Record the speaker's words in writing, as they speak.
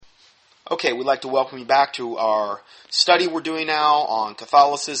Okay, we'd like to welcome you back to our study we're doing now on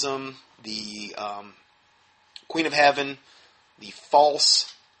Catholicism, the Queen of Heaven, the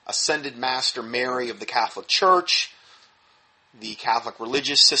false ascended Master Mary of the Catholic Church, the Catholic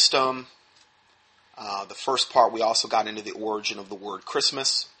religious system. The first part, we also got into the origin of the word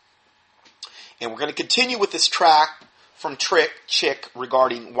Christmas. And we're going to continue with this track from Chick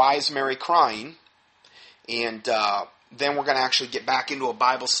regarding Why is Mary Crying? And then we're going to actually get back into a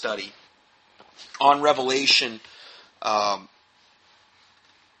Bible study on Revelation 12,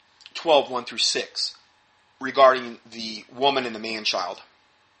 1 through 6, regarding the woman and the man-child.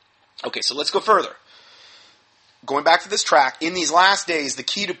 Okay, so let's go further. Going back to this track, in these last days, the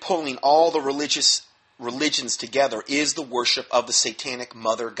key to pulling all the religions together is the worship of the satanic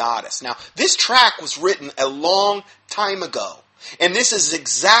mother goddess. Now, this track was written a long time ago, and this is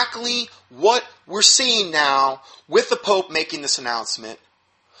exactly what we're seeing now with the Pope making this announcement,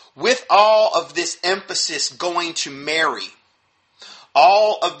 with all of this emphasis going to Mary.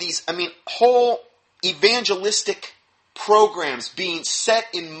 All of these, whole evangelistic programs being set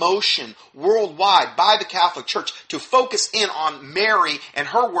in motion worldwide by the Catholic Church to focus in on Mary and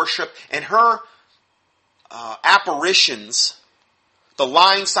her worship and her apparitions, the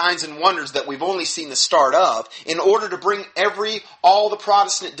lying signs and wonders that we've only seen the start of, in order to bring all the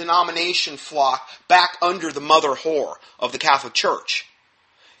Protestant denomination flock back under the mother whore of the Catholic Church.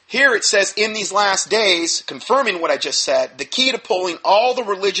 Here it says, in these last days, confirming what I just said, the key to pulling all the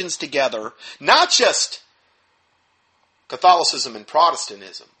religions together, not just Catholicism and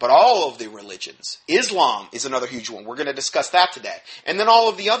Protestantism, but all of the religions. Islam is another huge one. We're going to discuss that today. And then all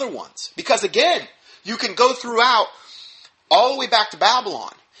of the other ones. Because again, you can go throughout all the way back to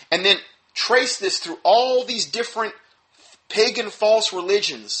Babylon and then trace this through all these different pagan false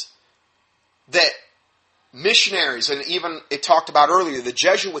religions that missionaries, and even it talked about earlier, the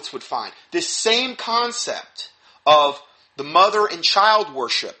Jesuits would find. This same concept of the mother and child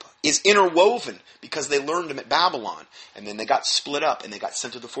worship is interwoven because they learned them at Babylon. And then they got split up and they got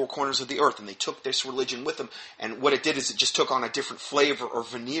sent to the four corners of the earth and they took this religion with them. And what it did is it just took on a different flavor or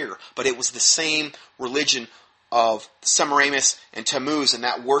veneer. But it was the same religion of Semiramis and Tammuz and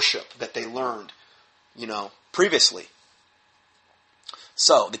that worship that they learned, previously.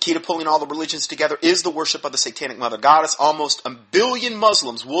 So, the key to pulling all the religions together is the worship of the satanic mother goddess. Almost 1 billion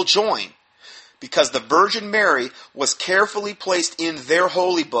Muslims will join because the Virgin Mary was carefully placed in their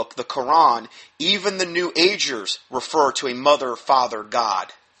holy book, the Quran. Even the New Agers refer to a mother, father,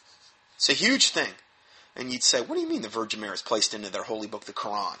 God. It's a huge thing. And you'd say, what do you mean the Virgin Mary is placed into their holy book, the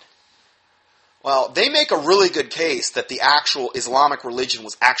Quran? Well, they make a really good case that the actual Islamic religion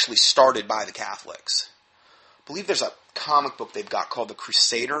was actually started by the Catholics. I believe there's a comic book they've got called The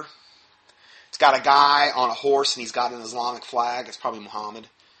Crusader. It's got a guy on a horse and he's got an Islamic flag. It's probably Muhammad.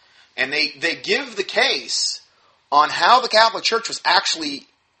 And they give the case on how the Catholic Church was actually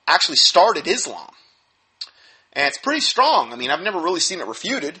started Islam. And it's pretty strong. I've never really seen it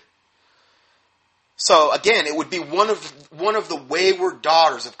refuted. So again, it would be one of the wayward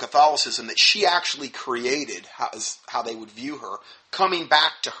daughters of Catholicism that she actually created, how they would view her, coming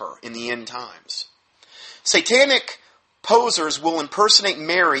back to her in the end times. Satanic posers will impersonate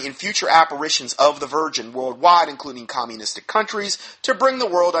Mary in future apparitions of the Virgin worldwide, including communistic countries, to bring the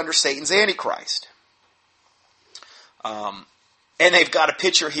world under Satan's Antichrist. And they've got a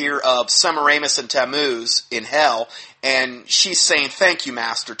picture here of Semiramis and Tammuz in hell, and she's saying, thank you,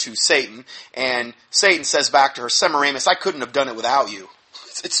 Master, to Satan. And Satan says back to her, Semiramis, I couldn't have done it without you.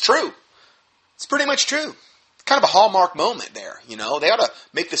 It's true. It's pretty much true. It's kind of a Hallmark moment there, They ought to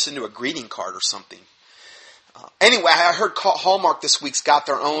make this into a greeting card or something. Anyway, I heard Hallmark this week's got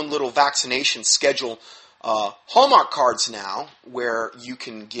their own little vaccination schedule Hallmark cards now, where you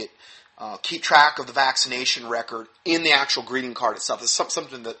can keep track of the vaccination record in the actual greeting card itself. It's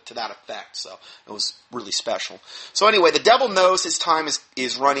something to that effect, so it was really special. So anyway, the devil knows his time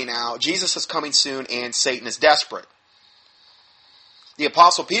is running out. Jesus is coming soon, and Satan is desperate. The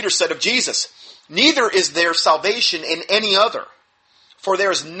Apostle Peter said of Jesus, neither is there salvation in any other. For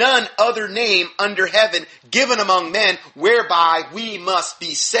there is none other name under heaven given among men whereby we must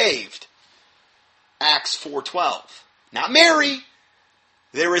be saved. Acts 4:12. Not Mary.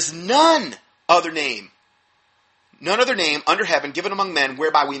 There is none other name under heaven given among men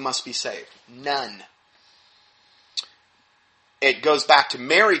whereby we must be saved. None. It goes back to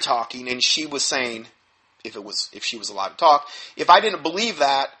Mary talking, and she was saying, if she was allowed to talk, if I didn't believe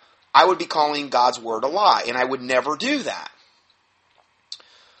that, I would be calling God's word a lie, and I would never do that.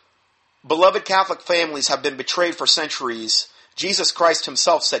 Beloved Catholic families have been betrayed for centuries. Jesus Christ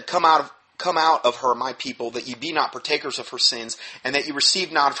himself said, come come out of her, my people, that ye be not partakers of her sins, and that ye receive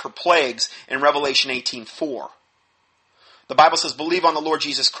not of her plagues, in Revelation 18:4. The Bible says, believe on the Lord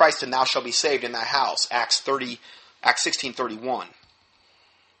Jesus Christ, and thou shalt be saved in thy house, Acts 16:31.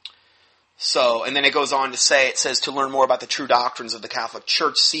 So, and then it goes on to say, it says, to learn more about the true doctrines of the Catholic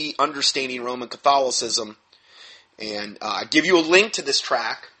Church, see Understanding Roman Catholicism. And I give you a link to this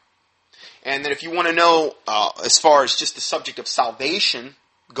track. And then if you want to know, as far as just the subject of salvation,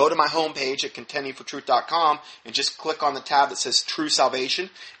 go to my homepage at contendingfortruth.com and just click on the tab that says True Salvation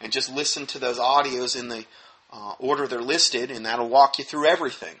and just listen to those audios in the order they're listed, and that'll walk you through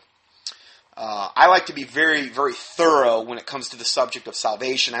everything. I like to be very, very thorough when it comes to the subject of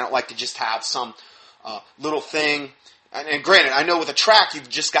salvation. I don't like to just have some little thing. And granted, I know with a track you've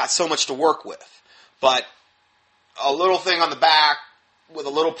just got so much to work with. But a little thing on the back with a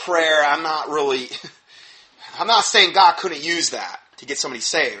little prayer, I'm not saying God couldn't use that to get somebody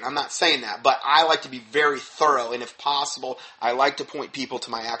saved. I'm not saying that. But I like to be very thorough. And if possible, I like to point people to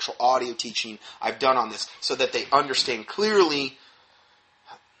my actual audio teaching I've done on this so that they understand clearly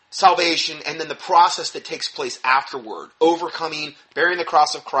salvation, and then the process that takes place afterward. Overcoming, bearing the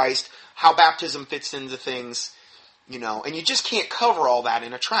cross of Christ, how baptism fits into things, and you just can't cover all that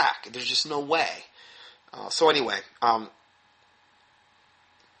in a track. There's just no way. So anyway, and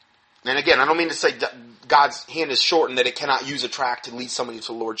again, I don't mean to say God's hand is shortened that it cannot use a track to lead somebody to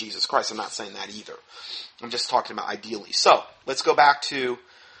the Lord Jesus Christ. I'm not saying that either. I'm just talking about ideally. So, let's go back to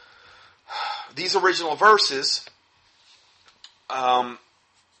these original verses.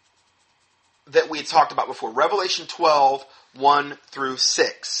 That we had talked about before. Revelation 12, 1 through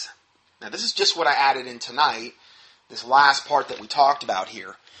 6. Now this is just what I added in tonight, this last part that we talked about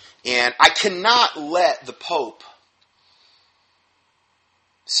here. And I cannot let the Pope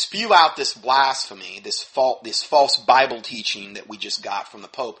spew out this blasphemy, this false Bible teaching that we just got from the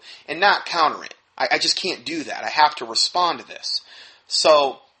Pope, and not counter it. I just can't do that. I have to respond to this.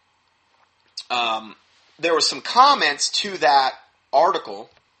 So, there were some comments to that article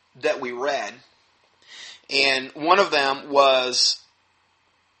that we read, and one of them was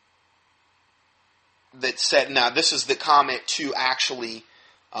that said, now this is the comment to actually,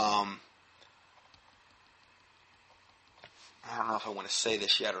 I don't know if I want to say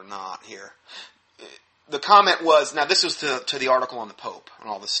this yet or not here. The comment was, now this was to the article on the Pope and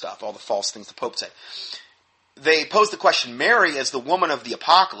all this stuff, all the false things the Pope said. They posed the question, Mary as the woman of the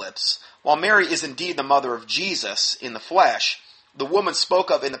apocalypse, while Mary is indeed the mother of Jesus in the flesh, the woman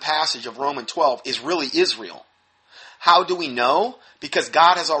spoke of in the passage of Romans 12 is really Israel. How do we know? Because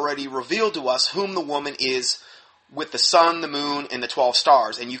God has already revealed to us whom the woman is with the sun, the moon, and the 12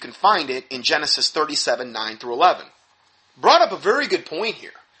 stars. And you can find it in Genesis 37, 9 through 11. Brought up a very good point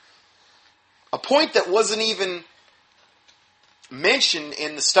here. A point that wasn't even mentioned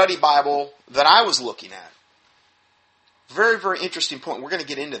in the study Bible that I was looking at. Very, very interesting point. We're going to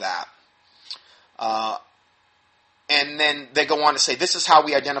get into that. And then they go on to say, this is how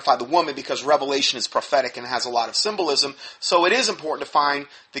we identify the woman because Revelation is prophetic and has a lot of symbolism. So it is important to find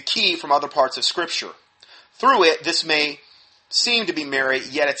the key from other parts of Scripture. Through it, this may seem to be Mary,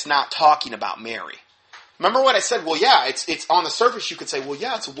 yet it's not talking about Mary. Remember what I said? Well, yeah, it's on the surface you could say, well,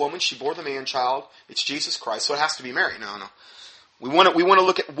 yeah, it's a woman. She bore the man-child. It's Jesus Christ, so it has to be Mary. No. We want to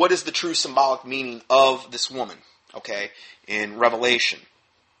look at what is the true symbolic meaning of this woman, okay, in Revelation.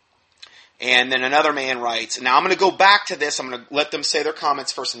 And then another man writes, now I'm going to go back to this. I'm going to let them say their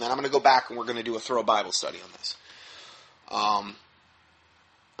comments first, and then I'm going to go back and we're going to do a thorough Bible study on this.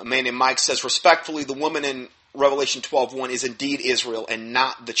 A man named Mike says, respectfully, the woman in Revelation 12:1 is indeed Israel and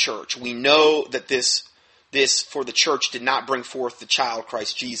not the church. We know that this for the church did not bring forth the child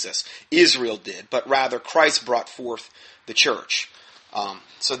Christ Jesus. Israel did, but rather Christ brought forth the church.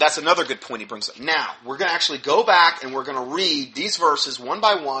 So that's another good point he brings up. Now, we're going to actually go back and we're going to read these verses one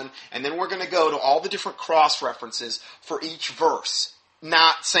by one, and then we're going to go to all the different cross-references for each verse.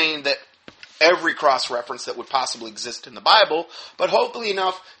 Not saying that every cross-reference that would possibly exist in the Bible, but hopefully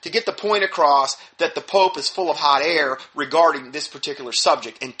enough to get the point across that the Pope is full of hot air regarding this particular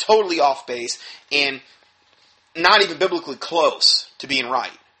subject and totally off base and not even biblically close to being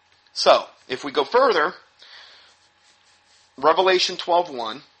right. So, if we go further, Revelation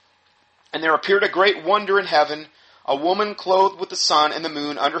 12:1, and there appeared a great wonder in heaven, a woman clothed with the sun and the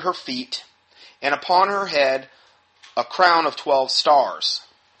moon under her feet, and upon her head a crown of 12 stars.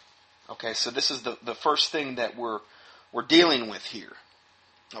 Okay, so this is the first thing that we're dealing with here.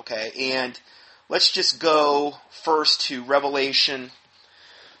 Okay, and let's just go first to Revelation.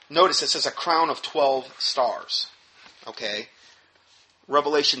 Notice it says a crown of 12 stars. Okay,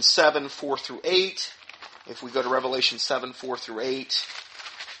 Revelation 7, 4 through 8. If we go to Revelation 7, 4 through 8,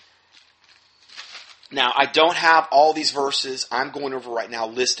 Now, I don't have all these verses I'm going over right now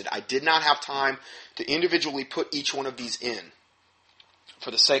listed. I did not have time to individually put each one of these in.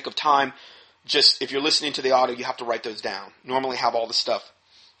 For the sake of time, just if you're listening to the audio, you have to write those down. Normally I have all the stuff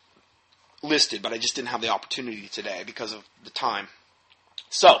listed, but I just didn't have the opportunity today because of the time.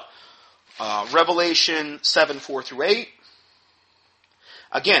 So, Revelation 7, 4 through 8.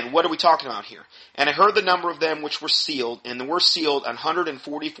 Again, what are we talking about here? And I heard the number of them which were sealed, and there were sealed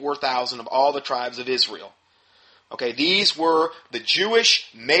 144,000 of all the tribes of Israel. Okay, these were the Jewish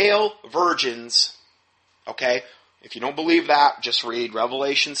male virgins. Okay, if you don't believe that, just read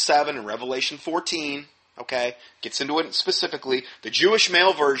Revelation 7 and Revelation 14. Okay, gets into it specifically. The Jewish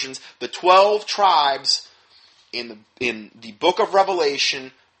male virgins, the 12 tribes in the book of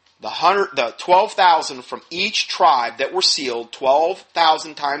Revelation, the 12,000 from each tribe that were sealed,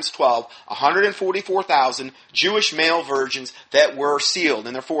 12,000 times 12, 144,000 Jewish male virgins that were sealed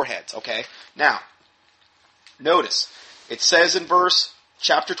in their foreheads. Okay, now notice it says in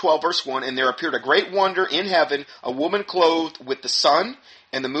chapter 12, verse 1, and there appeared a great wonder in heaven, a woman clothed with the sun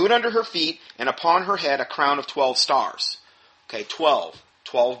and the moon under her feet, and upon her head a crown of 12 stars. Okay, 12.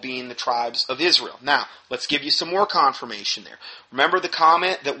 12 being the tribes of Israel. Now, let's give you some more confirmation there. Remember the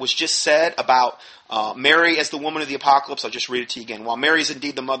comment that was just said about Mary as the woman of the apocalypse? I'll just read it to you again. While Mary is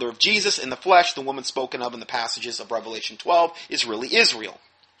indeed the mother of Jesus in the flesh, the woman spoken of in the passages of Revelation 12 is really Israel.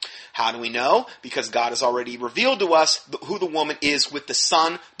 How do we know? Because God has already revealed to us who the woman is with the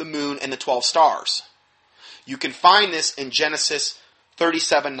sun, the moon, and the 12 stars. You can find this in Genesis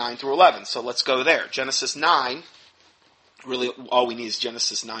 37, 9 through 11. So let's go there. Genesis 9, really all we need is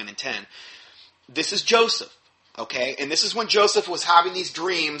Genesis 9 and 10. This is Joseph, okay? And this is when Joseph was having these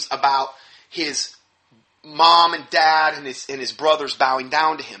dreams about his mom and dad and his brothers bowing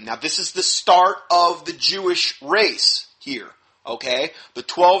down to him. Now this is the start of the Jewish race here. Okay, the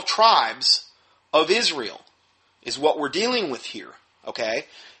 12 tribes of Israel is what we're dealing with here. Okay,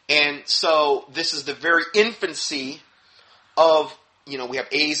 and so this is the very infancy of, we have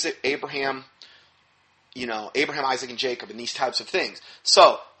Abraham, Isaac, and Jacob, and these types of things.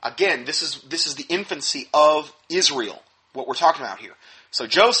 So again, this is the infancy of Israel, what we're talking about here. So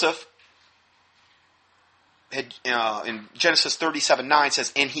Joseph had, in Genesis 37:9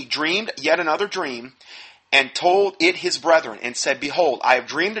 says, and he dreamed yet another dream, and told it his brethren, and said, behold, I have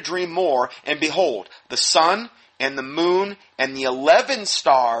dreamed a dream more, and behold, the sun and the moon and the 11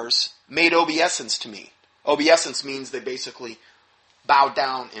 stars made obeisance to me. Obeisance means they basically bowed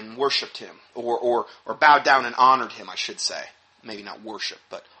down and worshipped him, or bowed down and honored him, I should say. Maybe not worship,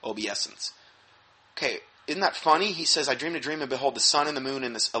 but obeisance. Okay, isn't that funny? He says, I dreamed a dream, and behold, the sun and the moon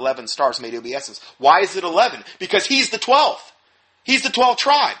and the 11 stars made obeisance. Why is it 11? Because he's the 12th. He's the 12th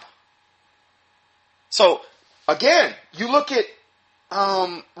tribe. So, again, you look at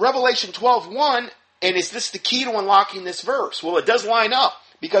Revelation 12:1, and is this the key to unlocking this verse? Well, it does line up,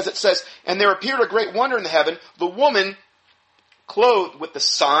 because it says, and there appeared a great wonder in the heaven, the woman clothed with the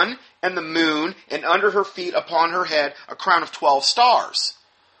sun and the moon, and under her feet upon her head a crown of 12 stars.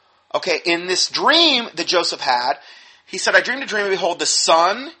 Okay, in this dream that Joseph had, he said, I dreamed a dream, and behold, the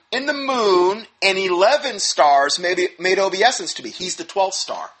sun and the moon and 11 stars made obeisance to me. He's the 12th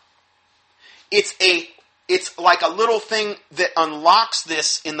star. It's like a little thing that unlocks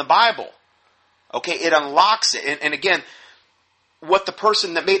this in the Bible. Okay, it unlocks it. And again, what the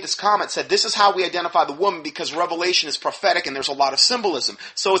person that made this comment said, this is how we identify the woman, because Revelation is prophetic and there's a lot of symbolism.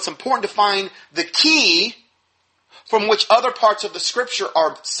 So it's important to find the key from which other parts of the Scripture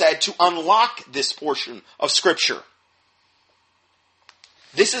are said to unlock this portion of Scripture.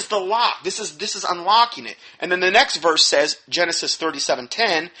 This is the lock. This is unlocking it. And then the next verse says, Genesis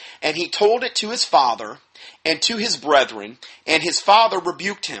 37:10, and he told it to his father and to his brethren, and his father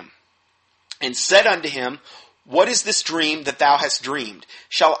rebuked him, and said unto him, what is this dream that thou hast dreamed?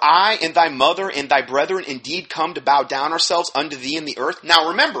 Shall I and thy mother and thy brethren indeed come to bow down ourselves unto thee in the earth? Now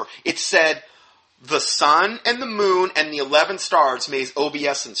remember, it said, the sun and the moon and the 11 stars made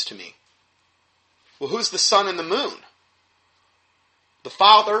obeisance to me. Well, who's the sun and the moon? The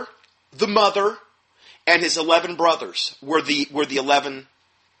father, the mother, and his 11 brothers were the 11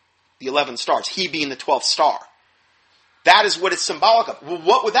 stars. He being the 12th star. That is what it's symbolic of. Well,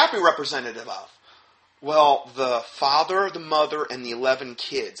 what would that be representative of? Well, the father, the mother, and the 11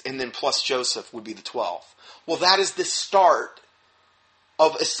 kids, and then plus Joseph would be the 12th. Well, that is the start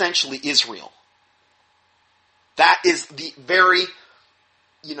of essentially Israel. That is the very,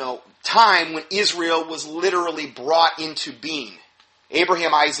 time when Israel was literally brought into being.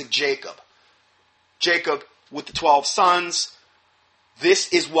 Abraham, Isaac, Jacob. Jacob with the 12 sons. This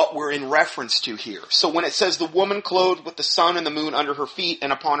is what we're in reference to here. So when it says the woman clothed with the sun and the moon under her feet,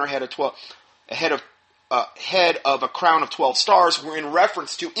 and upon her head a head of head of a crown of 12 stars were in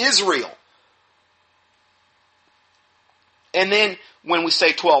reference to Israel. And then when we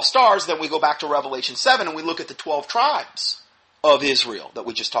say 12 stars, then we go back to Revelation 7 and we look at the 12 tribes of Israel that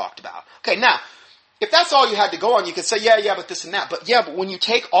we just talked about. Okay, now, if that's all you had to go on, you could say, yeah, but this and that. But when you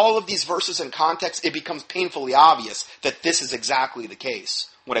take all of these verses in context, it becomes painfully obvious that this is exactly the case,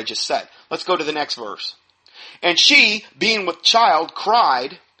 what I just said. Let's go to the next verse. And she, being with child,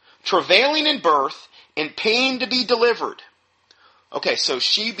 cried, travailing in birth, and pain to be delivered. Okay, so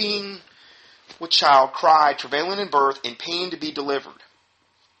she being with child, cried, travailing in birth, and pain to be delivered.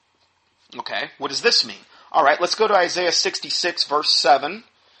 Okay, what does this mean? All right, let's go to Isaiah 66, verse 7.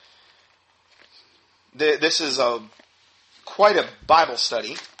 This is quite a Bible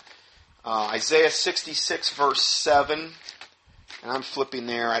study. Isaiah 66, verse 7. And I'm flipping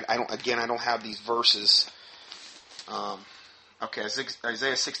there. I don't have these verses. Okay,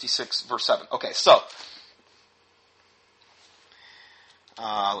 Isaiah 66, verse 7. Okay, so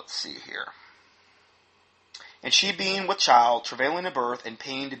let's see here. And she being with child, travailing in birth, and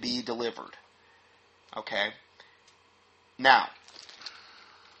pain to be delivered. Okay. Now,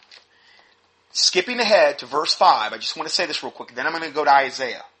 skipping ahead to verse 5, I just want to say this real quick, then I'm going to go to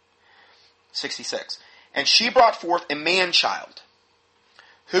Isaiah 66. And she brought forth a man-child,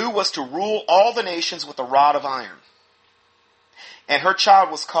 who was to rule all the nations with a rod of iron. And her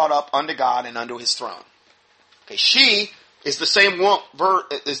child was caught up unto God and unto his throne. Okay, she is the same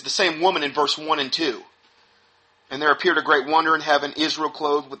woman in verse 1 and 2. And there appeared a great wonder in heaven, Israel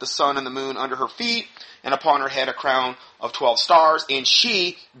clothed with the sun and the moon under her feet, and upon her head a crown of 12 stars. And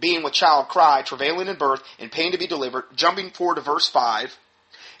she, being with child, cried, travailing in birth, and pain to be delivered. Jumping forward to verse 5.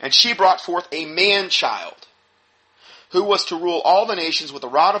 And she brought forth a man-child, who was to rule all the nations with a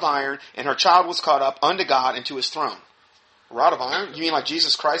rod of iron, and her child was caught up unto God and to his throne. A rod of iron? You mean like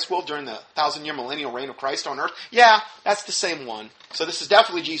Jesus Christ will during the 1,000-year millennial reign of Christ on earth? Yeah, that's the same one. So this is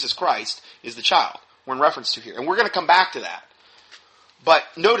definitely Jesus Christ is the child we're in reference to here. And we're going to come back to that. But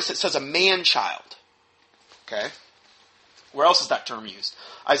notice it says a man-child. Okay? Where else is that term used?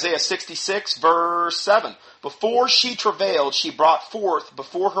 Isaiah 66, verse 7. Before she travailed, she brought forth,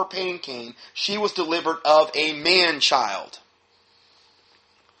 before her pain came, she was delivered of a man-child.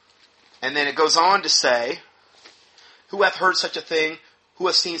 And then it goes on to say, who hath heard such a thing? Who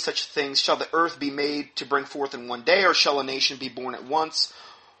hath seen such things? Shall the earth be made to bring forth in one day, or shall a nation be born at once?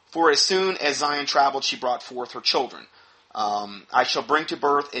 For as soon as Zion traveled, she brought forth her children. I shall bring to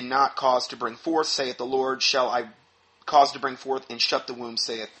birth and not cause to bring forth, saith the Lord. Shall I cause to bring forth and shut the womb,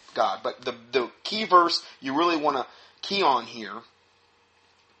 saith God. But the key verse you really want to key on here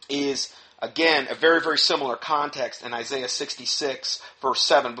is, again, a very, very similar context in Isaiah 66, verse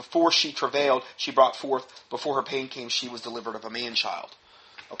 7. Before she travailed, she brought forth. Before her pain came, she was delivered of a man-child.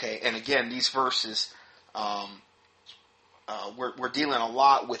 Okay, and again, these verses, we're dealing a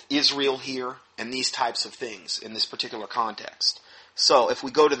lot with Israel here and these types of things in this particular context. So if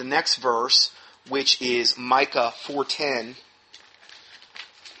we go to the next verse, which is Micah 4:10.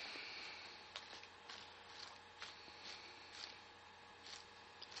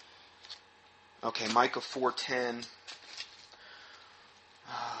 Okay, Micah 4:10.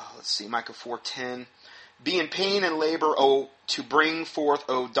 Let's see, Micah 4:10. Be in pain and labor, O to bring forth,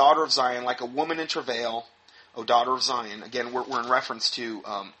 O daughter of Zion, like a woman in travail, O daughter of Zion. Again, we're in reference to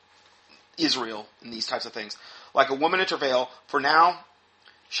Israel and these types of things. Like a woman in travail, for now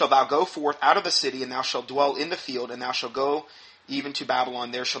shalt thou go forth out of the city, and thou shalt dwell in the field, and thou shalt go even to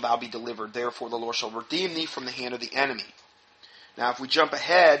Babylon, there shalt thou be delivered. Therefore the Lord shall redeem thee from the hand of the enemy. Now if we jump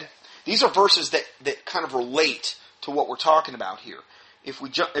ahead, these are verses that kind of relate to what we're talking about here. If we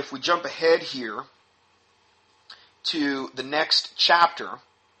jump ahead here to the next chapter,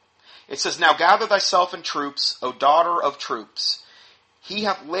 it says, Now gather thyself in troops, O daughter of troops. He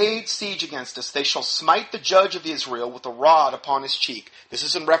hath laid siege against us. They shall smite the judge of Israel with a rod upon his cheek. This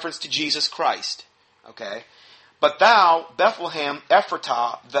is in reference to Jesus Christ. Okay? But thou, Bethlehem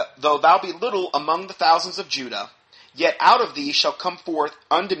Ephratah, though thou be little among the thousands of Judah, yet out of thee shall come forth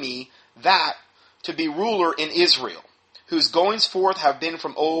unto me that to be ruler in Israel, whose goings forth have been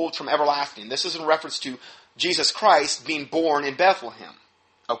from old, from everlasting. This is in reference to Jesus Christ being born in Bethlehem.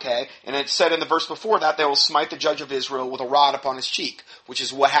 Okay? And it said in the verse before that, they will smite the judge of Israel with a rod upon his cheek, which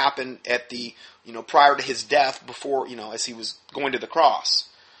is what happened at the, prior to his death, before, as he was going to the cross.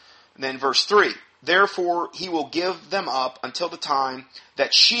 And then verse 3, Therefore he will give them up until the time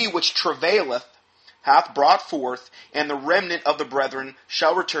that she which travaileth hath brought forth, and the remnant of the brethren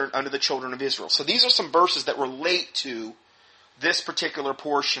shall return unto the children of Israel. So these are some verses that relate to this particular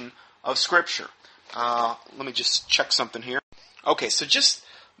portion of Scripture. Let me just check something here. Okay, so just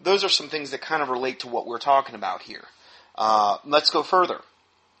those are some things that kind of relate to what we're talking about here. Let's go further.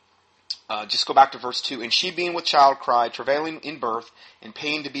 Just go back to verse 2. And she being with child cried, travailing in birth, and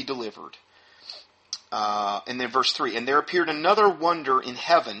pain to be delivered. And then verse 3. And there appeared another wonder in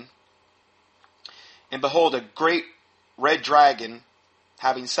heaven, and behold, a great red dragon,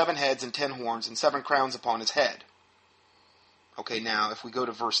 having 7 heads and 10 horns, and 7 crowns upon his head. Okay, now, if we go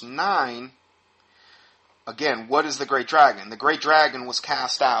to verse 9, again, what is the great dragon? The great dragon was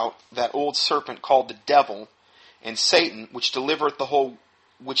cast out, that old serpent called the devil, and Satan, which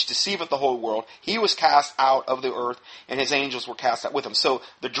deceiveth the whole world. He was cast out of the earth, and his angels were cast out with him. So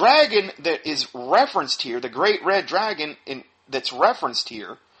the dragon that is referenced here, the great red dragon that's referenced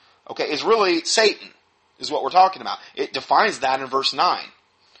here, okay, is really Satan, is what we're talking about. It defines that in verse 9.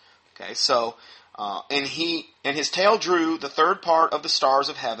 Okay, so, and his tail drew the third part of the stars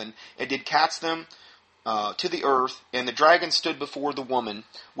of heaven, and did cast them to the earth, and the dragon stood before the woman,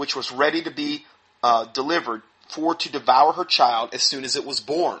 which was ready to be delivered, for to devour her child as soon as it was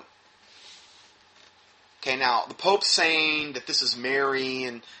born. Okay, now, the Pope's saying that this is Mary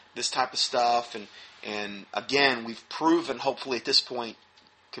and this type of stuff, and again, we've proven, hopefully at this point,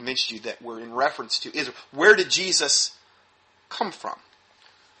 convinced you that we're in reference to Israel. Where did Jesus come from?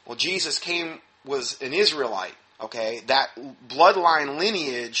 Well, Jesus was an Israelite, okay? That bloodline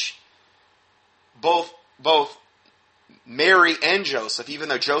lineage, both Mary and Joseph, even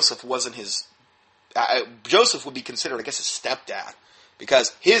though Joseph wasn't his... Joseph would be considered, I guess, his stepdad,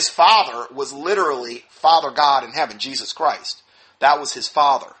 because his father was literally Father God in heaven, Jesus Christ. That was his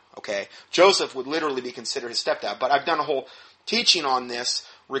father, okay? Joseph would literally be considered his stepdad, but I've done a whole teaching on this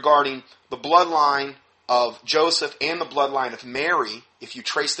regarding the bloodline of Joseph and the bloodline of Mary. If you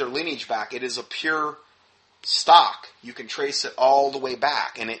trace their lineage back, it is a pure stock. You can trace it all the way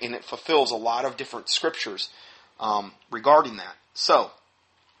back, and it fulfills a lot of different scriptures regarding that. So,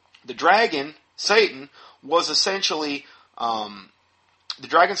 the dragon, Satan, was essentially, the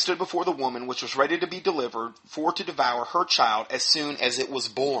dragon stood before the woman, which was ready to be delivered, for to devour her child as soon as it was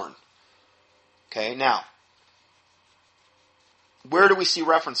born. Okay, now, where do we see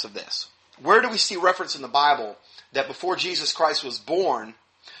reference of this? Where do we see reference in the Bible that before Jesus Christ was born,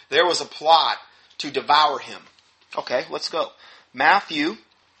 there was a plot to devour him? Okay, let's go. Matthew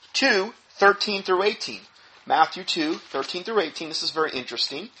 2, 13 through 18. Matthew 2, 13 through 18. This is very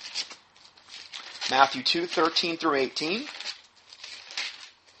interesting. Matthew 2, 13 through 18.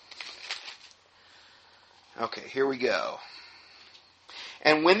 Okay, here we go.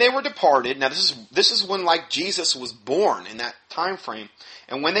 And when they were departed, now this is when like Jesus was born in that time frame.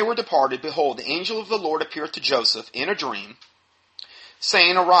 And when they were departed, behold, the angel of the Lord appeared to Joseph in a dream,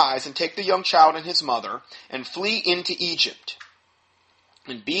 saying, Arise, and take the young child and his mother, and flee into Egypt.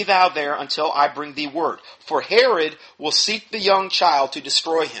 And be thou there until I bring thee word. For Herod will seek the young child to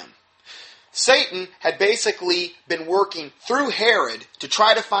destroy him. Satan had basically been working through Herod to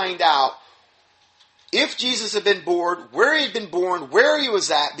try to find out if Jesus had been born, where he had been born, where he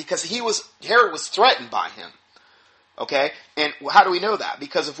was at, because Herod was threatened by him. Okay? And how do we know that?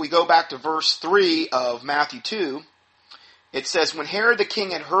 Because if we go back to verse 3 of Matthew 2, it says, When Herod the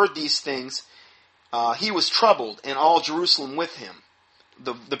king had heard these things, he was troubled, and all Jerusalem with him.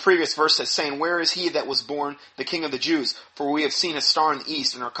 The previous verse says, saying, Where is he that was born the King of the Jews? For we have seen a star in the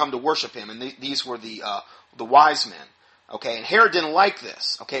east, and are come to worship him. And these were the wise men. Okay, and Herod didn't like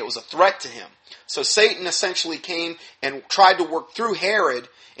this. Okay, it was a threat to him. So Satan essentially came and tried to work through Herod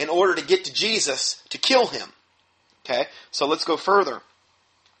in order to get to Jesus to kill him. Okay, so let's go further.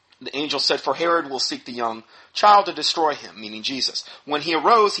 The angel said, For Herod will seek the young child to destroy him, meaning Jesus. When he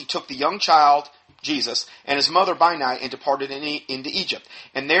arose, he took the young child, Jesus, and his mother by night, and departed into Egypt,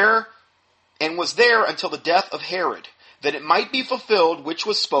 and was there until the death of Herod, that it might be fulfilled which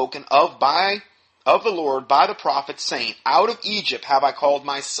was spoken of the Lord by the prophet, saying, Out of Egypt have I called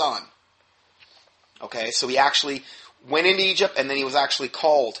my son. Okay, so he actually went into Egypt, and then he was actually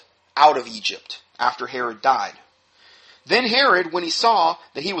called out of Egypt after Herod died. Then Herod, when he saw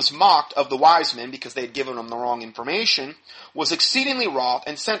that he was mocked of the wise men, because they had given him the wrong information, was exceedingly wroth,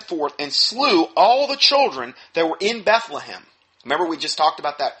 and sent forth and slew all the children that were in Bethlehem. Remember we just talked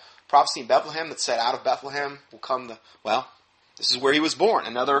about that prophecy in Bethlehem that said, out of Bethlehem will come this is where he was born.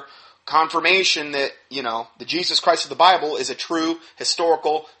 Another confirmation that, the Jesus Christ of the Bible is a true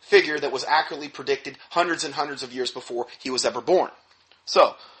historical figure that was accurately predicted hundreds and hundreds of years before he was ever born.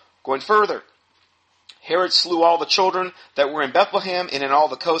 So, going further, Herod slew all the children that were in Bethlehem and in all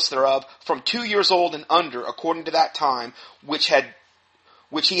the coasts thereof, from 2 years old and under, according to that time, which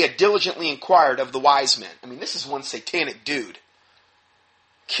he had diligently inquired of the wise men. I mean, this is one satanic dude.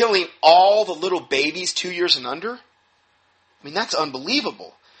 Killing all the little babies 2 years and under? I mean, that's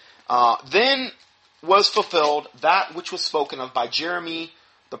unbelievable. Then was fulfilled that which was spoken of by Jeremy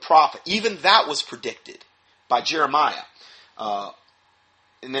the prophet. Even that was predicted by Jeremiah.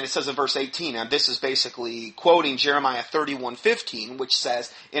 And then it says in verse 18, and this is basically quoting Jeremiah 31:15, which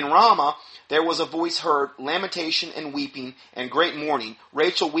says, in Ramah there was a voice heard, lamentation and weeping and great mourning,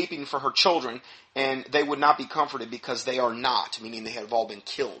 Rachel weeping for her children, and they would not be comforted because they are not, meaning they have all been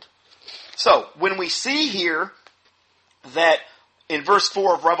killed. So, when we see here that in verse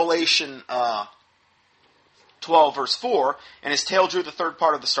 4 of Revelation 12, verse 4, and his tail drew the third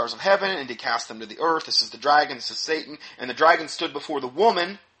part of the stars of heaven, and did cast them to the earth. This is the dragon, this is Satan. And the dragon stood before the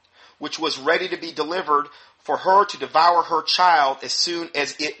woman, which was ready to be delivered, for her to devour her child as soon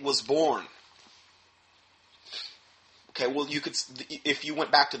as it was born. Okay, well, you could, if you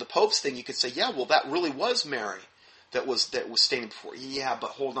went back to the Pope's thing, you could say, yeah, well, that really was Mary that was standing before. Yeah,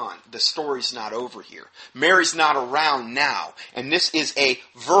 but hold on. The story's not over here. Mary's not around now. And this is a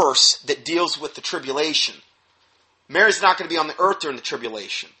verse that deals with the tribulation. Mary's not going to be on the earth during the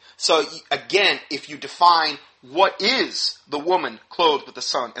tribulation. So, again, if you define what is the woman clothed with the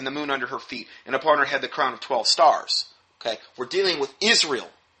sun and the moon under her feet, and upon her head the crown of 12 stars, okay, we're dealing with Israel.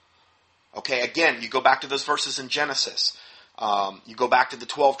 Okay, again, you go back to those verses in Genesis. You go back to the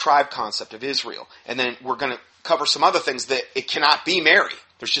 12 tribe concept of Israel. And then we're going to cover some other things that it cannot be Mary.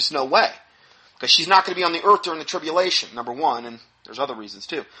 There's just no way. Because she's not going to be on the earth during the tribulation, number one, and there's other reasons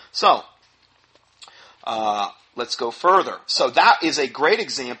too. So, let's go further. So that is a great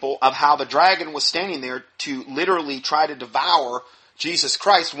example of how the dragon was standing there to literally try to devour Jesus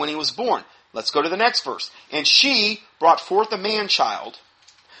Christ when he was born. Let's go to the next verse. And she brought forth a man-child.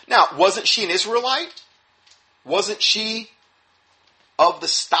 Now, wasn't she an Israelite? Wasn't she of the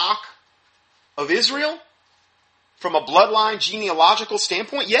stock of Israel? From a bloodline genealogical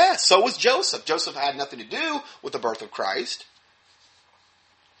standpoint? Yes, so was Joseph. Joseph had nothing to do with the birth of Christ.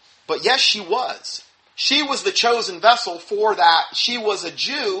 But yes, she was. She was the chosen vessel for that. She was a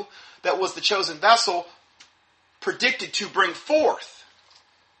Jew that was the chosen vessel predicted to bring forth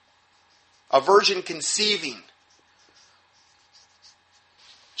a virgin conceiving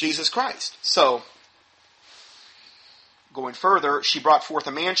Jesus Christ. So, going further, she brought forth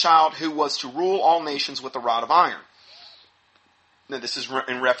a man-child who was to rule all nations with a rod of iron. Now, this is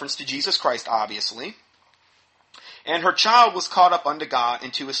in reference to Jesus Christ, obviously. And her child was caught up unto God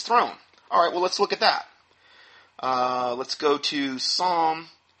and to his throne. All right, well, let's look at that. Let's go to Psalm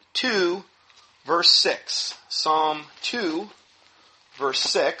 2, verse 6. Psalm 2, verse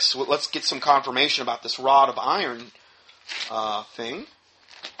 6. Well, let's get some confirmation about this rod of iron thing.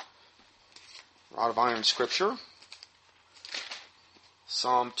 Rod of iron scripture.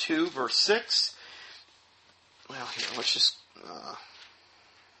 Psalm 2, verse 6. Well, here, let's just...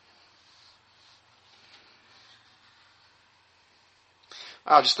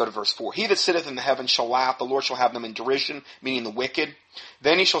 I'll just go to verse 4. He that sitteth in the heavens shall laugh, the Lord shall have them in derision, meaning the wicked.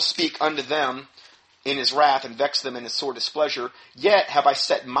 Then he shall speak unto them in his wrath, and vex them in his sore displeasure. Yet have I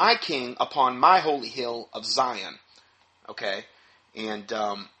set my king upon my holy hill of Zion. Okay? And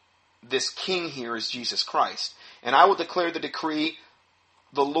this king here is Jesus Christ. And I will declare the decree,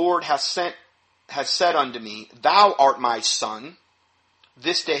 the Lord has said unto me, Thou art my son,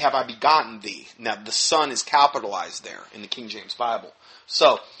 this day have I begotten thee. Now, the son is capitalized there in the King James Bible.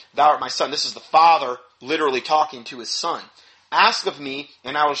 So, thou art my son. This is the father literally talking to his son. Ask of me,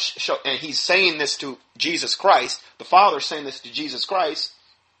 and I will show. And he's saying this to Jesus Christ. The father is saying this to Jesus Christ.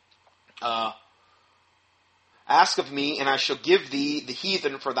 Ask of me, and I shall give thee the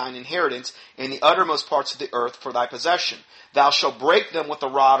heathen for thine inheritance, and the uttermost parts of the earth for thy possession. Thou shalt break them with a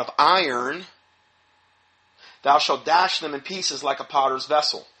rod of iron. Thou shalt dash them in pieces like a potter's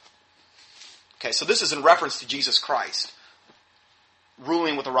vessel. Okay, so this is in reference to Jesus Christ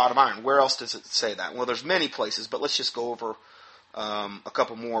ruling with a rod of iron. Where else does it say that? Well, there's many places, but let's just go over a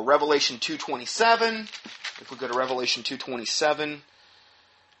couple more. Revelation 2:27. If we go to Revelation 2:27,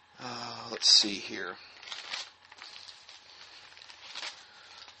 let's see here.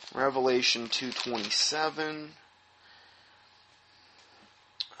 Revelation 2:27.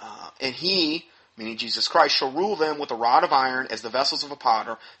 And he, meaning Jesus Christ, shall rule them with a rod of iron, as the vessels of a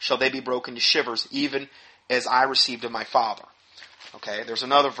potter shall they be broken to shivers, even as I received of my Father. Okay, there's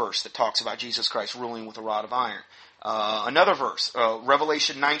another verse that talks about Jesus Christ ruling with a rod of iron. Another verse,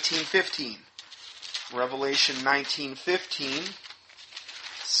 Revelation 19:15. Revelation 19:15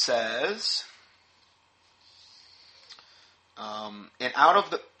 says, and out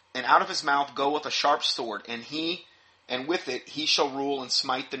of his mouth goeth a sharp sword, and with it he shall rule and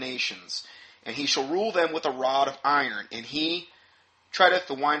smite the nations. And he shall rule them with a rod of iron, and he treadeth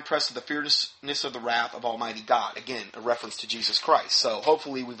the winepress of the fierceness of the wrath of Almighty God. Again, a reference to Jesus Christ. So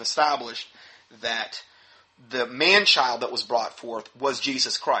hopefully we've established that the man-child that was brought forth was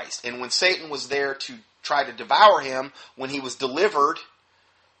Jesus Christ. And when Satan was there to try to devour him, when he was delivered,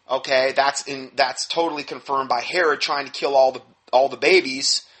 okay, that's totally confirmed by Herod trying to kill all the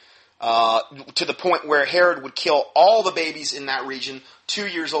babies, to the point where Herod would kill all the babies in that region, 2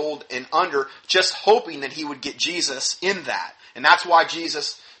 years old and under, just hoping that he would get Jesus in that. And that's why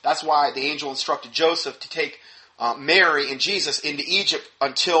the angel instructed Joseph to take Mary and Jesus into Egypt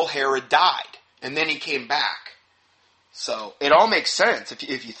until Herod died. And then he came back. So, it all makes sense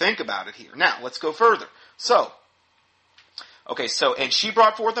if you think about it here. Now, let's go further. And she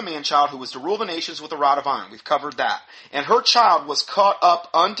brought forth a man-child who was to rule the nations with a rod of iron. We've covered that. And her child was caught up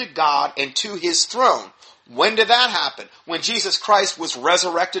unto God and to his throne. When did that happen? When Jesus Christ was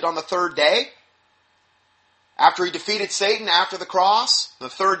resurrected on the third day? After he defeated Satan after the cross? The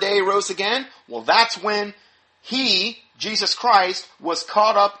third day he rose again? Well, that's when he, Jesus Christ, was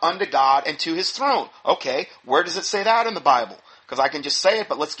caught up unto God and to his throne. Okay, where does it say that in the Bible? Because I can just say it,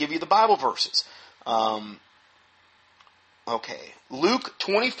 but let's give you the Bible verses. Luke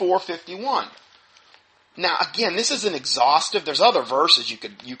 24:51. Now, again, this isn't exhaustive. There's other verses you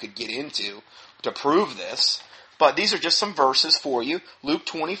could get into to prove this, but these are just some verses for you. Luke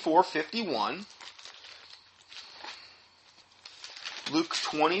 24:51. Luke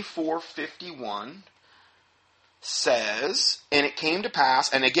 24:51 says, and it came to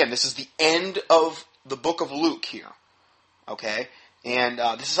pass, and again, this is the end of the book of Luke here, okay? And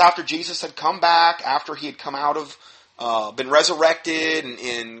this is after Jesus had come back, after he had come out of, been resurrected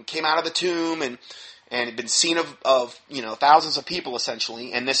and came out of the tomb and had been seen of thousands of people,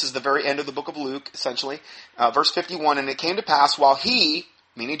 essentially. And this is the very end of the book of Luke, essentially. Verse 51, and it came to pass, while he,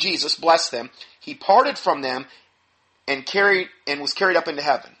 meaning Jesus, blessed them, he parted from them and was carried up into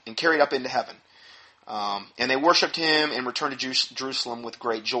heaven. And they worshipped him and returned to Jerusalem with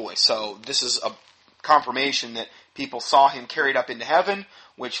great joy. So this is a confirmation that people saw him carried up into heaven,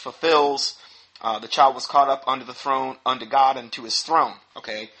 which fulfills the child was caught up unto the throne, unto God, and to his throne.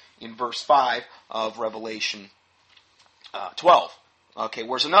 Okay, in verse 5 of Revelation 12. Okay,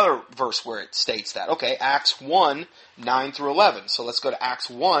 where's another verse where it states that? Okay, Acts 1, 9 through 11. So let's go to Acts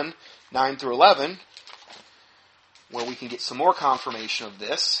 1, 9 through 11, where we can get some more confirmation of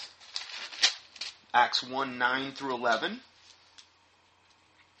this. Acts 1, 9 through 11.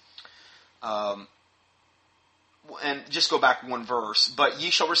 And just go back one verse. But ye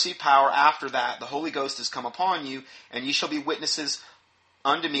shall receive power after that the Holy Ghost is come upon you, and ye shall be witnesses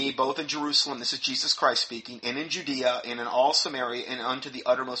unto me, both in Jerusalem, this is Jesus Christ speaking, and in Judea, and in all Samaria, and unto the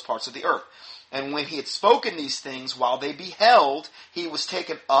uttermost parts of the earth. And when he had spoken these things, while they beheld, he was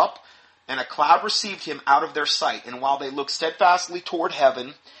taken up, and a cloud received him out of their sight. And while they looked steadfastly toward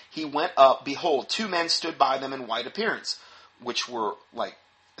heaven, he went up. Behold, 2 men stood by them in white appearance, which were like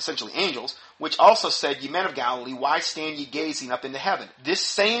essentially angels, which also said, Ye men of Galilee, why stand ye gazing up into heaven? This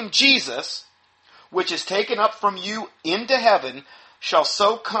same Jesus, which is taken up from you into heaven, shall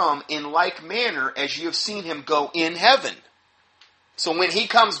so come in like manner as you have seen him go in heaven. So when he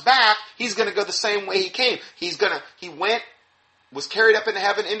comes back, he's going to go the same way he came. He went, was carried up into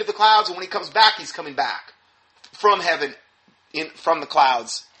heaven, into the clouds, and when he comes back, he's coming back from heaven, from the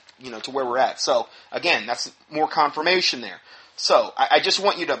clouds, to where we're at. So again, that's more confirmation there. So I just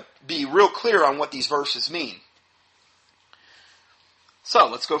want you to be real clear on what these verses mean. So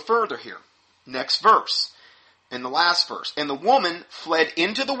let's go further here. Next verse. In the last verse. And the woman fled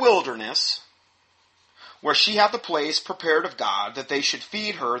into the wilderness, where she had the place prepared of God, that they should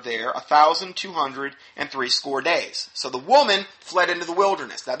feed her there 1,260 days. So the woman fled into the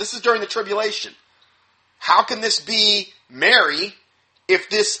wilderness. Now this is during the tribulation. How can this be Mary if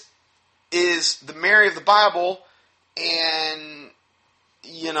this is the Mary of the Bible and,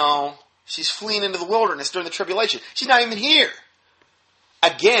 she's fleeing into the wilderness during the tribulation? She's not even here.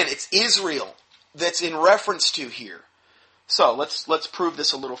 Again, it's Israel that's in reference to here. So let's prove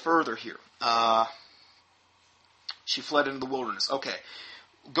this a little further here. She fled into the wilderness. Okay.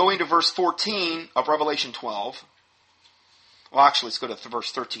 Going to verse 14 of Revelation 12. Well, actually, let's go to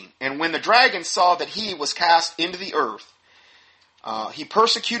verse 13. And when the dragon saw that he was cast into the earth, he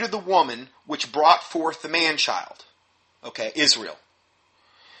persecuted the woman which brought forth the man-child. Okay, Israel.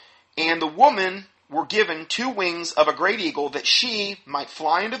 And the woman were given 2 wings of a great eagle, that she might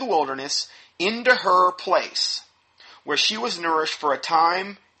fly into the wilderness, into her place, where she was nourished for a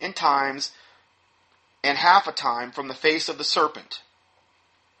time and times and half a time from the face of the serpent.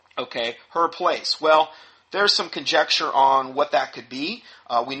 Okay, her place. Well, there's some conjecture on what that could be.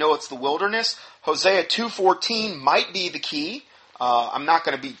 We know it's the wilderness. Hosea 2:14 might be the key. I'm not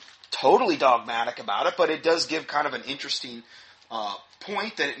going to be totally dogmatic about it, but it does give kind of an interesting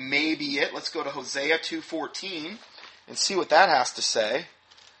point that it may be it. Let's go to Hosea 2:14 and see what that has to say.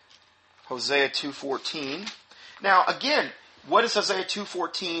 Hosea 2:14. Now, again, what is Hosea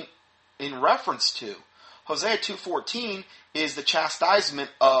 2:14 in reference to? Hosea 2:14 is the chastisement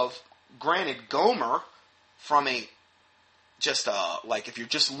of, granted, Gomer from a just like if you're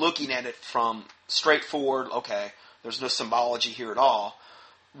just looking at it from straightforward, okay, there's no symbology here at all.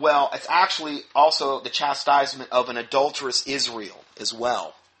 Well, it's actually also the chastisement of an adulterous Israel as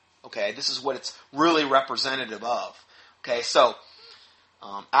well. Okay, this is what it's really representative of. Okay, so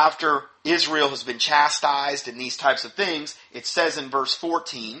after Israel has been chastised in these types of things, it says in verse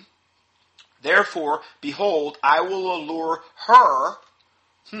 14, therefore, behold, I will allure her.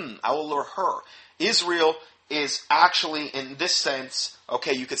 I will allure her. Israel is actually, in this sense,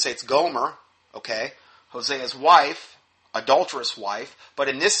 okay, you could say it's Gomer, okay, Hosea's wife, adulterous wife, but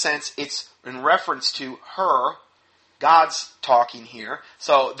in this sense, it's in reference to her. God's talking here.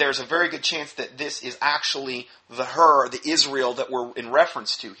 So there's a very good chance that this is actually the Israel that we're in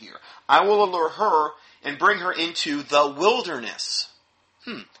reference to here. I will allure her and bring her into the wilderness.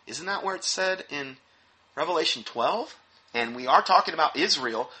 Isn't that where it's said in Revelation 12? And we are talking about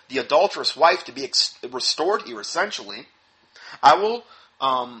Israel, the adulterous wife, to be restored here, essentially. I will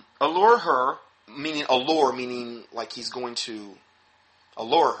allure her, meaning like he's going to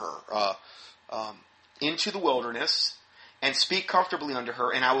allure her, into the wilderness, and speak comfortably unto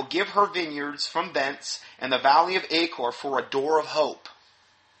her, and I will give her vineyards from thence, and the valley of Achor for a door of hope.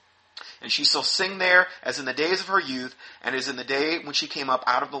 And she shall sing there as in the days of her youth, and as in the day when she came up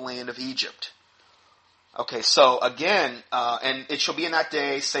out of the land of Egypt. Okay, so again, and it shall be in that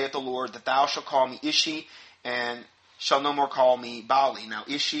day, saith the Lord, that thou shalt call me Ishi, and shall no more call me Baali. Now,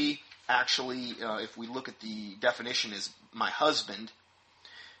 Ishi, actually, if we look at the definition, is my husband.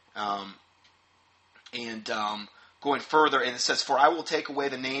 Going further, and it says, for I will take away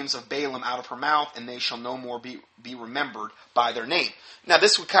the names of Balaam out of her mouth, and they shall no more be remembered by their name. Now,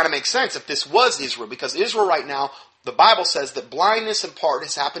 this would kind of make sense if this was Israel, because Israel right now, the Bible says that blindness in part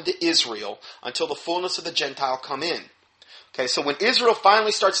has happened to Israel until the fullness of the Gentile come in. Okay, so when Israel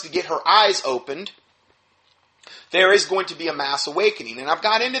finally starts to get her eyes opened, there is going to be a mass awakening. And I've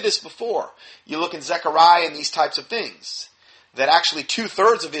got into this before. You look in Zechariah and these types of things. That actually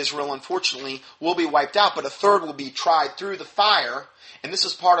 2/3 of Israel, unfortunately, will be wiped out, but 1/3 will be tried through the fire. And this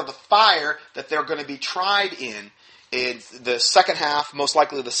is part of the fire that they're going to be tried in the second half, most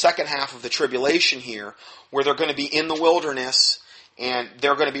likely the second half of the tribulation here, where they're going to be in the wilderness, and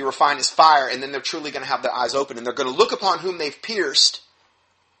they're going to be refined as fire, and then they're truly going to have their eyes open, and they're going to look upon whom they've pierced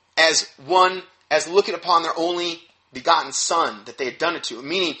as looking upon their only begotten son that they had done it to.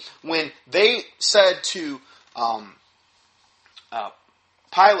 Meaning, when they said to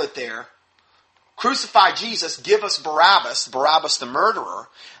Pilate there, crucify Jesus, give us Barabbas the murderer,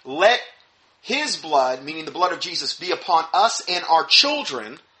 let his blood, meaning the blood of Jesus, be upon us and our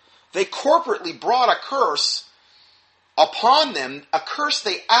children. They corporately brought a curse upon them, a curse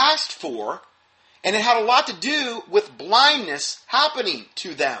they asked for, and it had a lot to do with blindness happening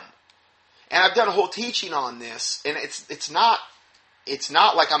to them. And I've done a whole teaching on this, and it's not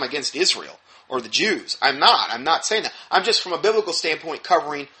like I'm against Israel or the Jews. I'm not saying that. I'm just from a biblical standpoint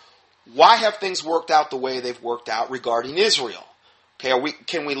covering why have things worked out the way they've worked out regarding Israel. Okay,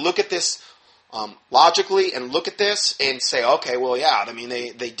 can we look at this logically and look at this and say, okay, well, yeah, I mean,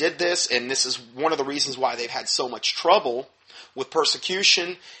 they did this, and this is one of the reasons why they've had so much trouble with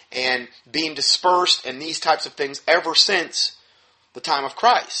persecution and being dispersed and these types of things ever since the time of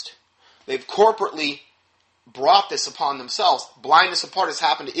Christ. They've corporately brought this upon themselves. Blindness apart has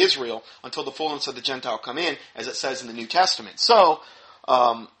happened to Israel until the fullness of the Gentile come in, as it says in the New Testament. So,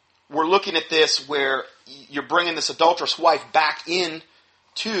 we're looking at this where you're bringing this adulterous wife back in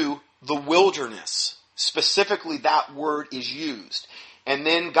to the wilderness. Specifically, that word is used. And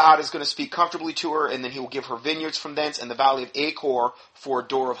then God is going to speak comfortably to her, and then He will give her vineyards from thence and the valley of Achor for a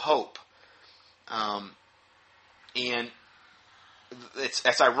door of hope. And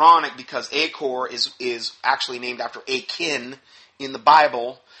it's ironic because Achor is actually named after Achin in the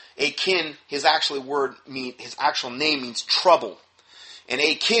Bible. Achin, his actual name means trouble. And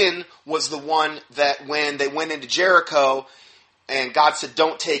Achin was the one that when they went into Jericho, and God said,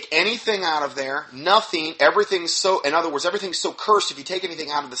 don't take anything out of there, nothing, everything's so cursed, if you take anything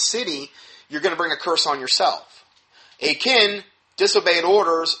out of the city, you're going to bring a curse on yourself. Achin disobeyed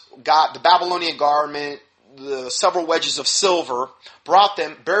orders, got the Babylonian garment, the several wedges of silver, brought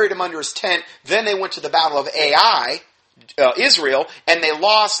them, buried them under his tent, then they went to the battle of Ai, Israel, and they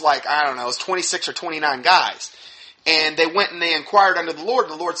lost it was 26 or 29 guys. And they went and they inquired unto the Lord,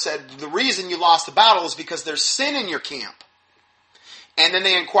 and the Lord said, the reason you lost the battle is because there's sin in your camp. And then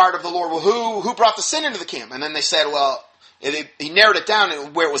they inquired of the Lord, well, who brought the sin into the camp? And then they said, well, he narrowed it down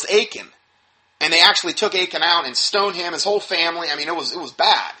where it was Achan. And they actually took Achan out and stoned him, his whole family. I mean, it was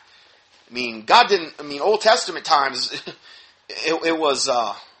bad. I mean, Old Testament times, it was,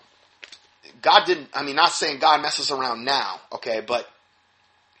 God didn't, not saying God messes around now, okay, but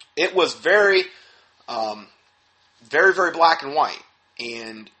it was very, very, very black and white.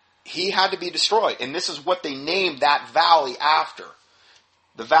 And he had to be destroyed. And this is what they named that valley after.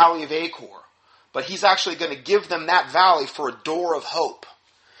 The Valley of Achor. But he's actually going to give them that valley for a door of hope.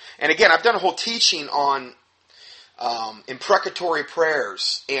 And again, I've done a whole teaching on imprecatory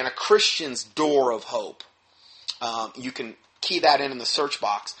prayers and a Christian's door of hope. You can key that in the search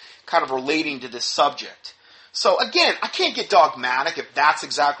box, kind of relating to this subject. So again, I can't get dogmatic if that's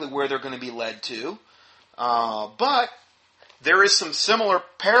exactly where they're going to be led to. But there is some similar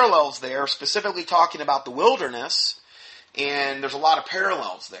parallels there, specifically talking about the wilderness. And there's a lot of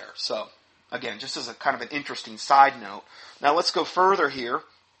parallels there. So, again, just as a kind of an interesting side note. Now, let's go further here.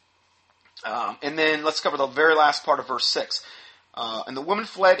 And then let's cover the very last part of verse 6. And the woman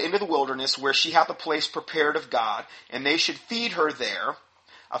fled into the wilderness where she hath a place prepared of God, and they should feed her there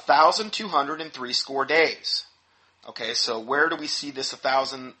 1,260 days. Okay, so where do we see this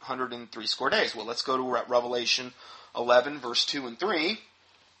 1,160 days? Well, let's go to Revelation 11, verse 2 and 3.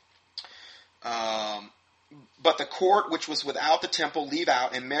 But the court which was without the temple leave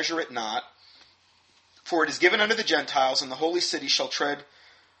out, and measure it not. For it is given unto the Gentiles, and the holy city shall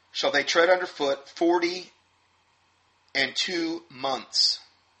they tread under foot 42 months.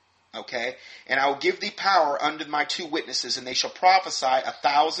 Okay? And I will give thee power unto my 2 witnesses, and they shall prophesy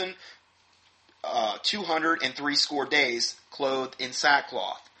 1,260 days, clothed in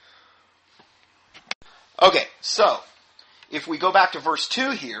sackcloth. Okay, so, if we go back to verse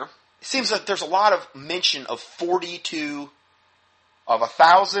 2 here, it seems that there's a lot of mention of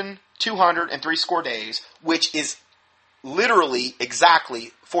 1,260 days, which is literally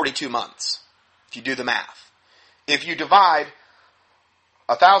exactly 42 months, if you do the math. If you divide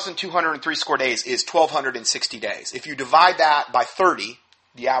 1,260 days is 1,260 days. If you divide that by 30,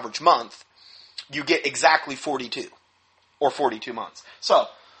 the average month, you get exactly 42, or 42 months. So,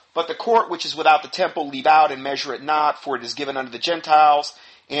 but the court which is without the temple leave out, and measure it not, for it is given unto the Gentiles,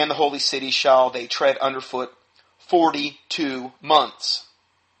 and the holy city shall they tread underfoot 42 months.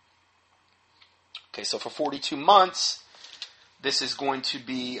 Okay, so for 42 months, this is going to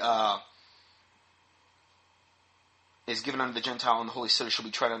be, is given unto the Gentile, and the holy city shall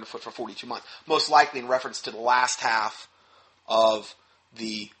be tread underfoot for 42 months. Most likely in reference to the last half of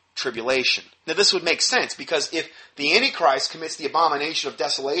the tribulation. Now this would make sense, because if the Antichrist commits the abomination of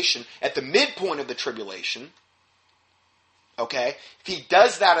desolation at the midpoint of the tribulation, okay, if he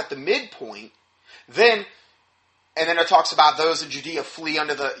does that at the midpoint, then it talks about those in Judea flee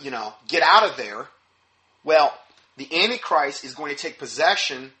under the, get out of there. Well, the Antichrist is going to take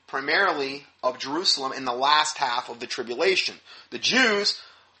possession primarily of Jerusalem in the last half of the tribulation. The Jews,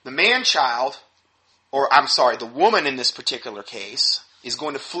 the man-child, the woman in this particular case, is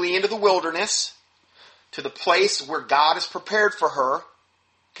going to flee into the wilderness to the place where God has prepared for her.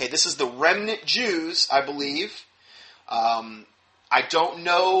 Okay, this is the remnant Jews, I believe. I don't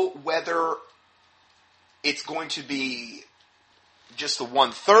know whether it's going to be just the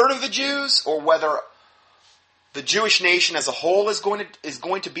 1/3 of the Jews, or whether the Jewish nation as a whole is going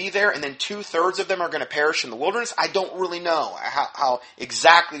to be there, and then 2/3 of them are going to perish in the wilderness. I don't really know how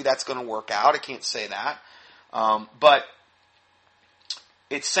exactly that's going to work out. I can't say that. But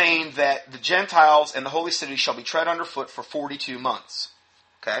it's saying that the Gentiles and the holy city shall be tread underfoot for 42 months.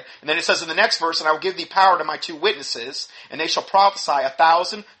 Okay? And then it says in the next verse, and I will give thee power to my 2 witnesses, and they shall prophesy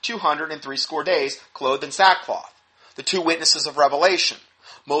 1,260 days, clothed in sackcloth. The 2 witnesses of Revelation.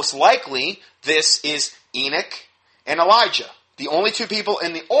 Most likely, this is Enoch and Elijah. The only 2 people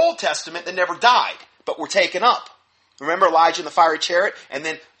in the Old Testament that never died, but were taken up. Remember Elijah in the fiery chariot? And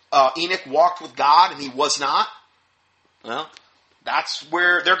then Enoch walked with God, and he was not? Well, that's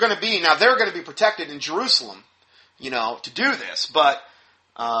where they're going to be. Now, they're going to be protected in Jerusalem, to do this. But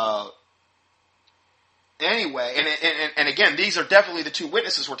anyway, and again, these are definitely the 2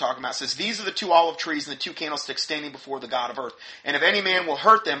 witnesses we're talking about. It says, these are the 2 olive trees and the 2 candlesticks standing before the God of earth. And if any man will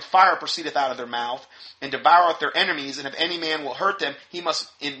hurt them, fire proceedeth out of their mouth, and devoureth their enemies. And if any man will hurt them, he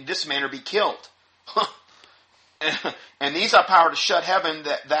must in this manner be killed. And these have power to shut heaven,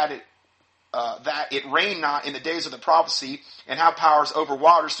 that it rain not in the days of the prophecy, and have powers over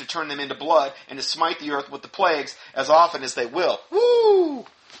waters to turn them into blood, and to smite the earth with the plagues as often as they will. Woo!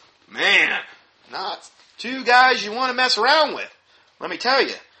 Man! Not two guys you want to mess around with. Let me tell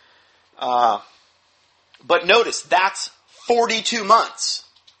you. But notice, that's 42 months.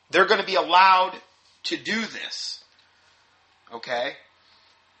 They're going to be allowed to do this. Okay?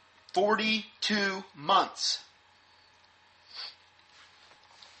 42 months.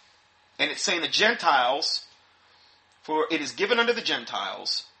 And it's saying the Gentiles, for it is given unto the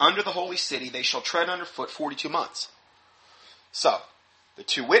Gentiles, under the holy city, they shall tread underfoot 42 months. So, the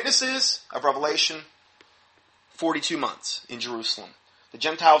two witnesses of Revelation, 42 months in Jerusalem. The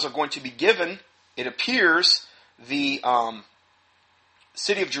Gentiles are going to be given, it appears, the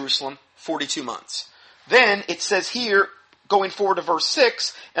city of Jerusalem, 42 months. Then, it says here, going forward to verse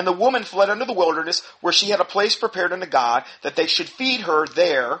 6, and the woman fled unto the wilderness, where she had a place prepared unto God, that they should feed her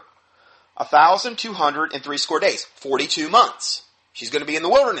there 1,260 days. 42 months. She's going to be in the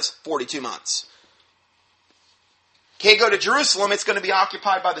wilderness 42 months. Can't go to Jerusalem, it's going to be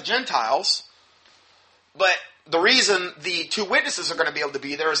occupied by the Gentiles. But the reason the two witnesses are going to be able to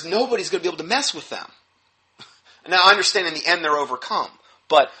be there is nobody's going to be able to mess with them. Now, I understand in the end they're overcome.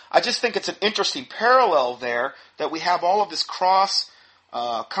 But I just think it's an interesting parallel there that we have all of this cross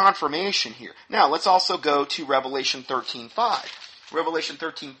confirmation here. Now, let's also go to Revelation 13:5. Revelation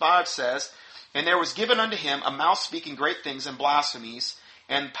 13:5 says, and there was given unto him a mouth speaking great things and blasphemies,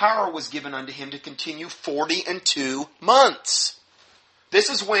 and power was given unto him to continue 42 months. This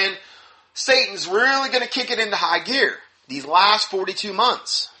is when Satan's really going to kick it into high gear. These last 42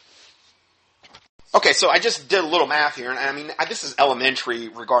 months. Okay, so I just did a little math here, and I mean, this is elementary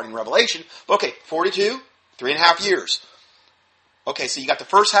regarding Revelation. But okay, 42, 3.5 years. Okay, so you got the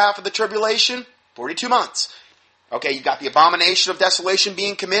first half of the tribulation, 42 months. Okay, you got the abomination of desolation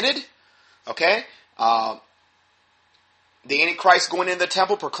being committed. Okay, the Antichrist going into the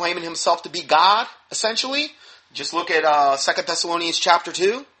temple proclaiming himself to be God, essentially. Just look at 2 Thessalonians chapter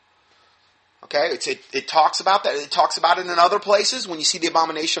 2. Okay, it talks about that. It talks about it in other places when you see the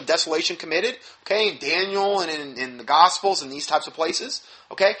abomination of desolation committed. Okay, in Daniel and in the Gospels and these types of places.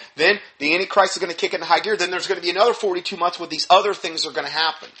 Okay, then the Antichrist is going to kick it in high gear. Then there's going to be another 42 months where these other things are going to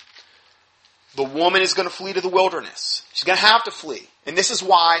happen. The woman is going to flee to the wilderness. She's going to have to flee. And this is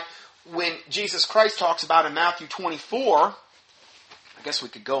why when Jesus Christ talks about in Matthew 24, I guess we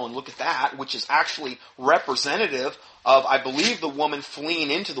could go and look at that, which is actually representative of, I believe, the woman fleeing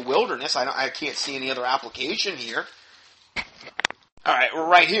into the wilderness. I can't see any other application here. All right, well,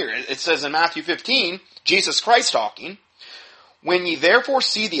 right here. It says in Matthew 15, Jesus Christ talking, when ye therefore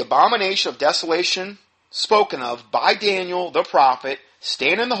see the abomination of desolation spoken of by Daniel the prophet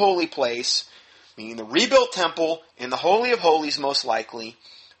stand in the holy place, meaning the rebuilt temple in the Holy of Holies most likely.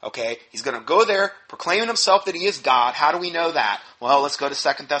 Okay, he's going to go there proclaiming himself that he is God. How do we know that? Well, let's go to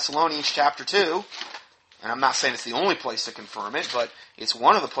 2 Thessalonians chapter 2. And I'm not saying it's the only place to confirm it, but it's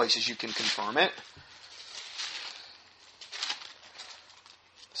one of the places you can confirm it.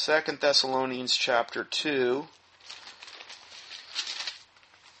 2 Thessalonians chapter 2.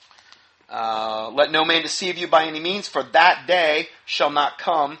 Let no man deceive you by any means, for that day shall not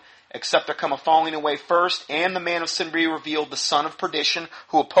come, except there come a falling away first, and the man of sin be revealed, the son of perdition,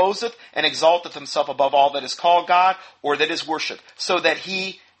 who opposeth and exalteth himself above all that is called God, or that is worshipped, so that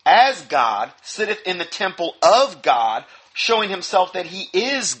he, as God, sitteth in the temple of God, showing himself that he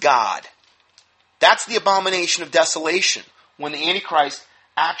is God. That's the abomination of desolation, when the Antichrist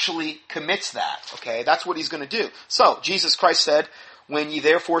actually commits that. Okay, that's what he's going to do. So, Jesus Christ said, when ye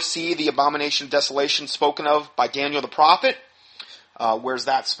therefore see the abomination of desolation spoken of by Daniel the prophet, where's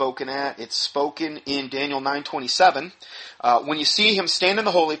that spoken at? It's spoken in Daniel 9:27. When you see him stand in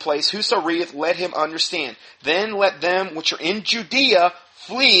the holy place, whoso readeth, let him understand. Then let them which are in Judea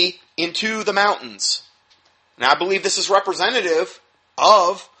flee into the mountains. Now I believe this is representative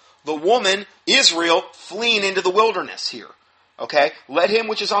of the woman, Israel, fleeing into the wilderness here. Okay? Let him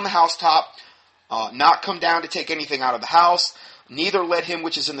which is on the housetop not come down to take anything out of the house. Neither let him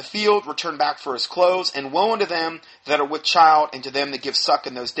which is in the field return back for his clothes. And woe unto them that are with child, and to them that give suck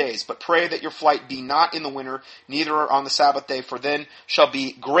in those days. But pray that your flight be not in the winter, neither on the Sabbath day, for then shall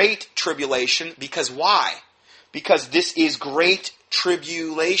be great tribulation. Because why? Because this is great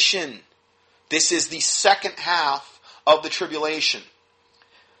tribulation. This is the second half of the tribulation.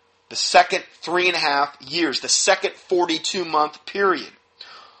 The second 3.5 years. The second 42-month period.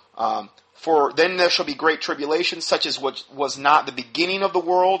 For then there shall be great tribulation, such as what was not the beginning of the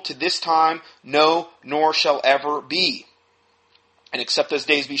world to this time, no, nor shall ever be. And except those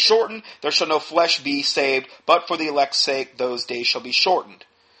days be shortened, there shall no flesh be saved, but for the elect's sake those days shall be shortened.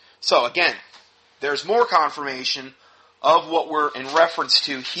 So again, there's more confirmation of what we're in reference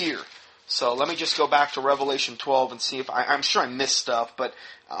to here. So let me just go back to Revelation 12 and see if I'm sure I missed stuff, but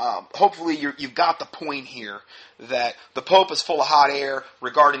hopefully you've got the point here that the Pope is full of hot air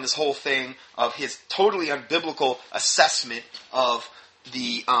regarding this whole thing of his totally unbiblical assessment of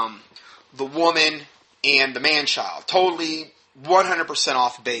the woman and the man-child. Totally 100%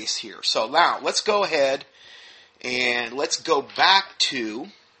 off base here. So now let's go ahead and let's go back to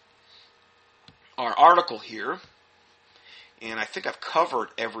our article here. And I think I've covered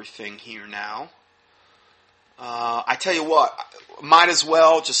everything here now. I tell you what, might as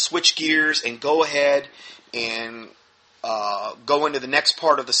well just switch gears and go ahead and go into the next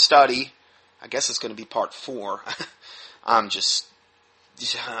part of the study. I guess it's going to be part 4. I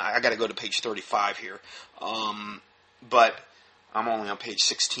got to go to page 35 here. But I'm only on page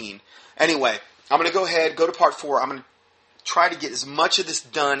 16. Anyway, I'm going to go ahead, go to part 4. I'm going to try to get as much of this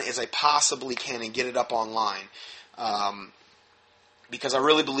done as I possibly can and get it up online. Because I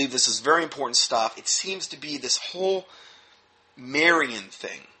really believe this is very important stuff. It seems to be this whole Marian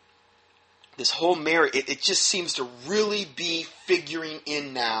thing. This whole it just seems to really be figuring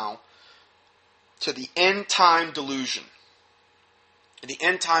in now to the end time delusion, the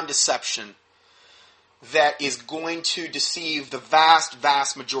end time deception that is going to deceive the vast,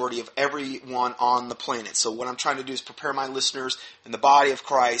 vast majority of everyone on the planet. So what I'm trying to do is prepare my listeners in the body of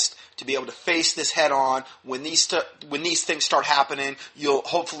Christ to be able to face this head on. When these things start happening, you'll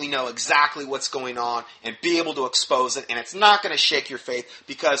hopefully know exactly what's going on and be able to expose it. And it's not going to shake your faith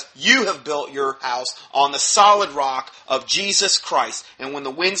because you have built your house on the solid rock of Jesus Christ. And when the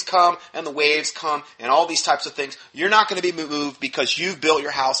winds come and the waves come and all these types of things, you're not going to be moved because you've built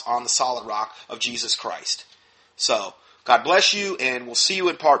your house on the solid rock of Jesus Christ. So, God bless you, and we'll see you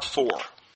in part 4.